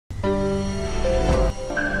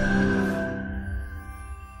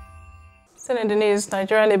Still in the news,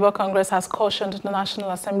 Nigerian Labour Congress has cautioned the National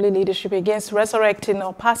Assembly leadership against resurrecting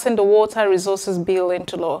or passing the Water Resources Bill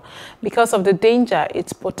into law because of the danger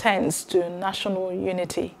it portends to national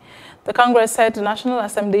unity. The Congress said the National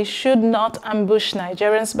Assembly should not ambush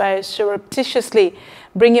Nigerians by surreptitiously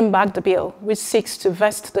bringing back the bill, which seeks to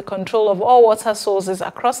vest the control of all water sources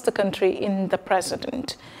across the country in the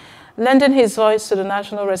president. Lending his voice to the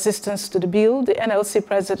national resistance to the bill, the NLC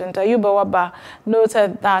president, Ayuba Wabba,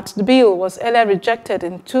 noted that the bill was earlier rejected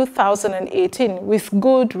in 2018 with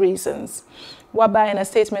good reasons. Wabba, in a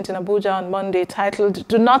statement in Abuja on Monday titled,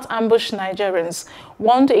 "Do not ambush Nigerians,"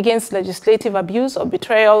 warned against legislative abuse or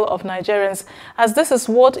betrayal of Nigerians, as this is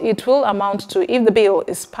what it will amount to if the bill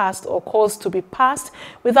is passed or caused to be passed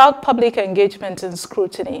without public engagement and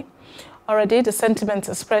scrutiny. Already, the sentiments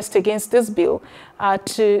expressed against this bill are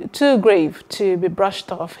too grave to be brushed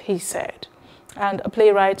off, he said. And a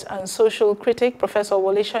playwright and social critic, Professor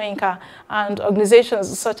Wole Soyinka, and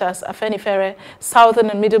organizations such as Afenifere, Southern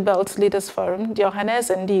and Middle Belt Leaders Forum, the Ohanes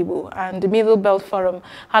and Igbo, and the Middle Belt Forum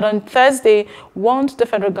had on Thursday warned the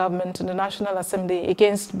federal government and the National Assembly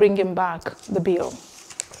against bringing back the bill.